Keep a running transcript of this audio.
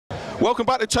Welcome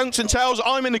back to Tonks and Tales.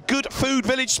 I'm in a good food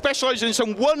village, specialising in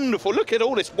some wonderful, look at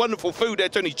all this wonderful food there,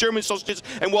 Tony, German sausages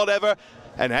and whatever.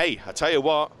 And hey, I tell you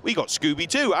what, we got Scooby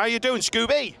too. How you doing,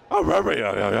 Scooby? Oh,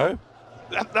 yeah.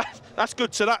 That's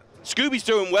good. So that Scooby's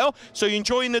doing well. So you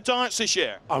enjoying the darts this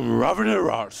year? I'm revving the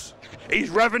rats.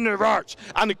 He's revving the darts.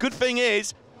 And the good thing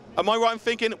is, am I right in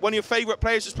thinking one of your favourite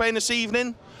players is playing this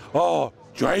evening? Oh,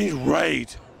 James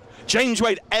Wade. James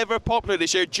Wade, ever popular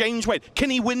this year. James Wade,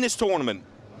 can he win this tournament?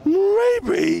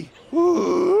 Maybe.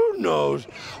 Who knows?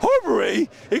 Hopefully,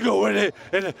 he can win it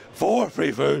in a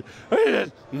 4-3 food. I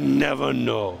just never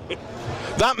know.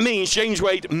 That means James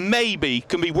Wade maybe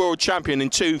can be world champion in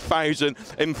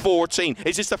 2014.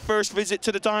 Is this the first visit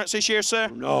to the darts this year, sir?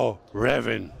 No,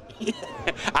 Revin.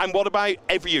 And what about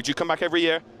every year? Do you come back every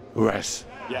year? Yes.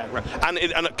 Yeah, right.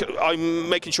 And I'm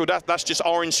making sure that's just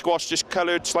orange squash, just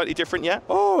coloured slightly different, yeah?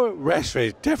 Oh,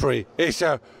 recipe, different. It's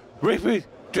a recipe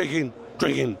drinking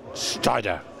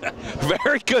cider.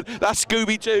 Very good. That's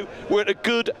Scooby too. We're at a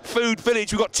good food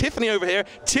village. We've got Tiffany over here.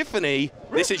 Tiffany,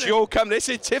 this is your company. This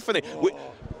is Tiffany.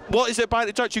 What is it about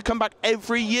the darts? You come back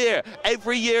every year.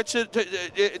 Every year to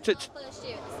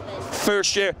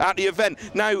first year at the event.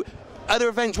 Now, other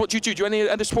events, what do you do? Do you any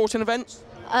other sporting events?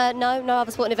 No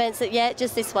other sporting events yet,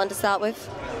 just this one to start with.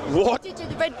 What? I did do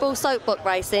the Red Bull soapbox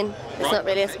racing. It's Right. not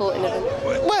really a sporting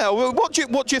event. Well, what do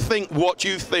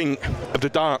you think of the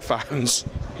dart fans?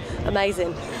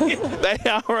 Amazing. They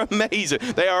are amazing.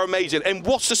 They are amazing. And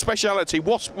what's the speciality?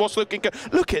 What's looking good?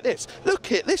 Look at this. Look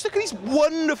at this. Look at these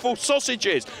wonderful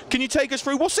sausages. Can you take us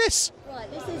through? What's this? Right,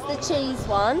 this is the cheese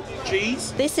one.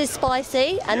 Cheese. This is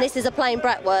spicy, and this is a plain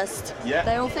bratwurst. Yeah.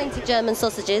 They're authentic German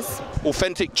sausages.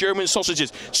 Authentic German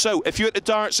sausages. So if you're at the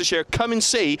darts this year, come and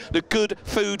see the Good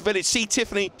Food Village. See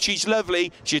Tiffany. She's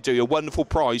lovely. She'll do you a wonderful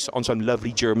price on some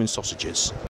lovely German sausages.